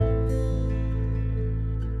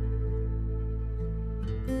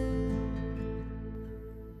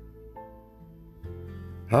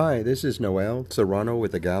Hi, this is Noel, Serrano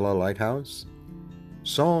with the Gala Lighthouse.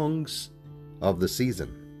 Songs of the Season.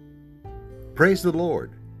 Praise the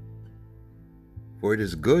Lord, for it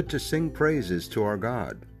is good to sing praises to our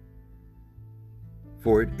God,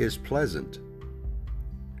 for it is pleasant,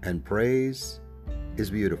 and praise is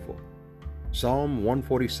beautiful. Psalm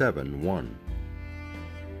 147:1.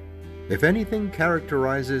 If anything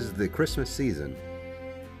characterizes the Christmas season,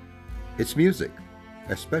 it's music,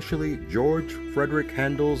 especially George Frederick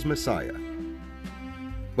Handel's Messiah.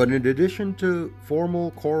 But in addition to formal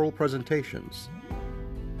choral presentations,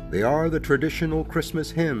 they are the traditional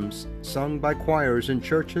Christmas hymns sung by choirs in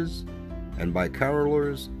churches and by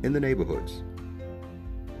carolers in the neighborhoods.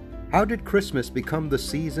 How did Christmas become the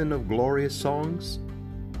season of glorious songs?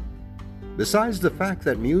 Besides the fact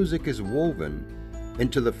that music is woven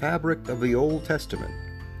into the fabric of the Old Testament,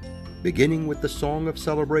 beginning with the song of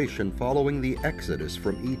celebration following the Exodus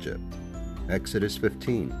from Egypt, Exodus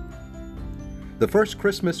 15. The first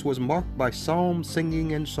Christmas was marked by psalm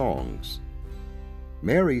singing and songs.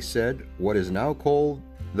 Mary said what is now called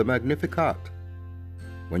the Magnificat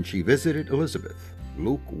when she visited Elizabeth,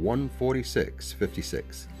 Luke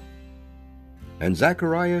 1:46-56. And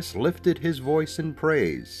Zacharias lifted his voice in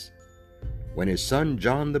praise when his son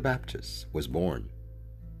John the Baptist was born,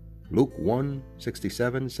 Luke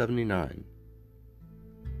 1:67-79.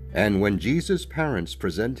 And when Jesus' parents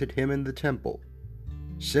presented him in the temple,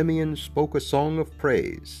 Simeon spoke a song of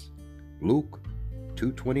praise, Luke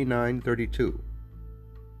 2:29-32.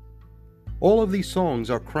 All of these songs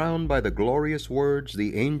are crowned by the glorious words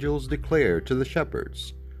the angels declare to the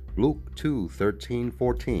shepherds, Luke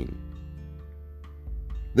 2:13-14.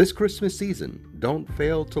 This Christmas season, don't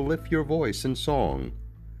fail to lift your voice in song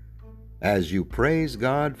as you praise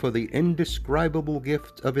God for the indescribable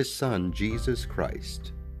gift of His Son, Jesus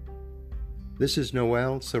Christ. This is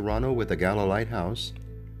Noel Serrano with the Gala Lighthouse.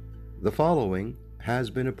 The following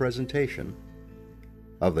has been a presentation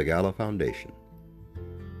of the Gala Foundation.